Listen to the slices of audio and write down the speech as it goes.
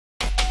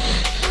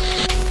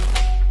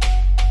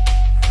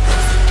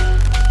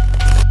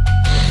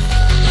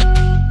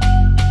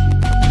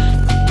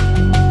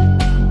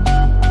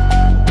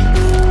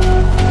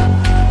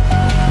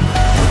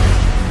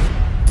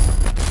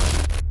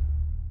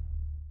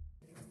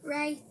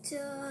Right,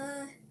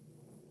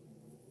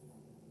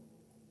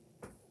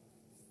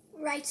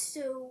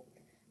 so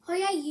how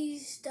I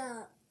used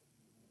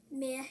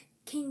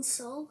making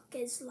Salk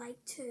is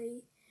like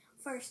to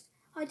first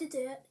how to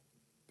do it.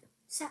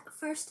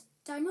 First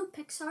download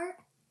PixArt,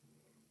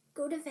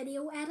 go to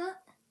video edit,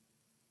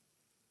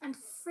 and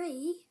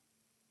free.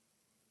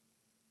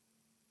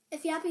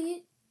 If you have a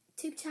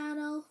YouTube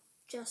channel,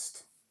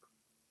 just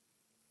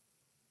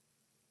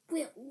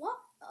wait, what?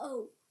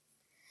 Oh,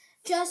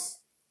 just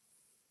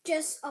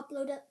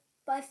upload it.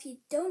 But if you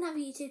don't have a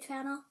YouTube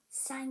channel,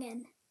 sign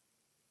in.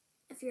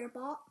 If you're a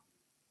bot,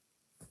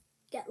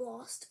 get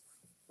lost.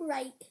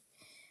 Right.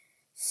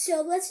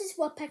 So this is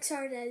what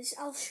PixArt is.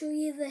 I'll show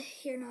you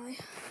here now.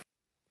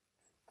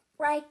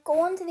 Right,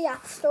 go onto the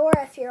App Store.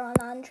 If you're on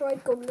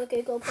Android, go to the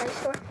Google Play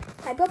Store.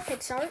 Type up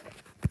PixArt.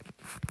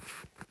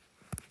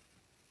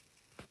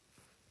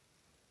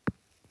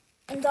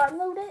 And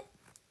download it.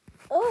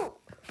 Oh,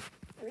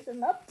 there's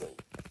an update.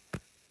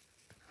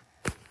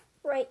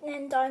 Right, and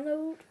then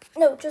download.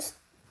 No, just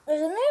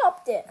there's a new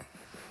update.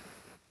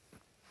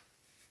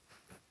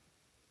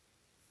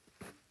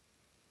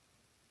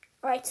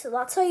 Right, so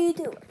that's how you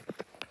do it.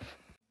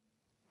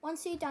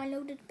 Once you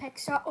downloaded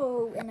PixArt,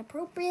 oh,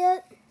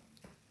 inappropriate.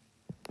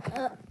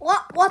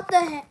 What the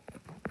heck?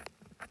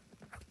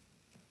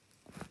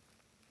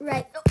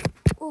 Right,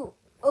 oh,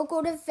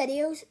 go to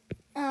videos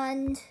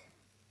and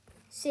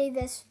see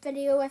this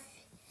video.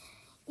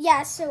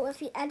 So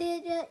if you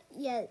edit it,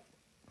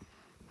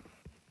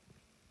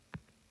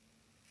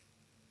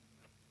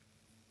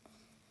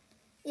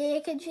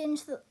 you can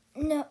change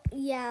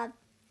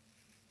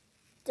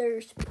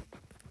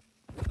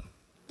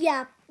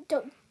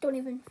don't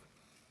even.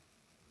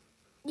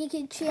 You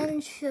can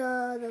change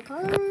the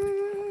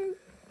color.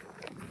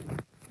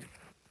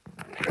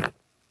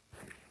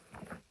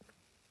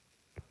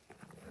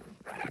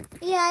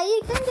 Yeah,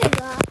 you can do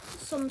that.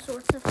 Some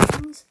sorts of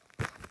things.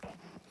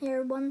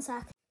 Here, 1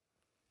 sec.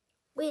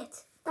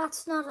 Wait,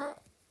 that's not it.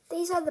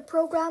 These are the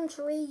programs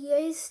we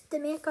use to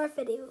make our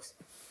videos.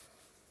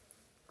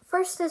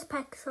 First is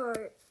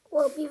PixArt.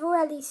 Well, you've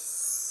already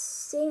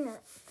seen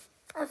it.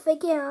 I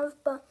think you have,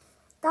 but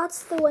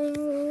that's the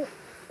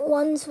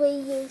ones we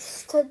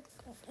use to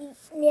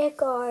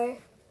make our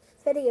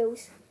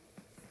videos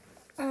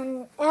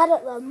and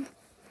edit them.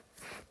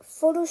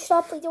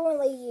 Photoshop, we don't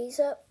really use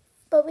it,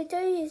 but we do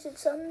use it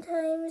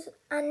sometimes,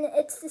 and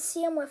it's the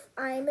same with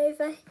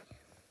iMovie.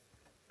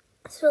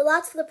 So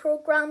that's the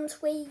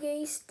programs we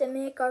use to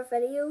make our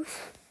videos.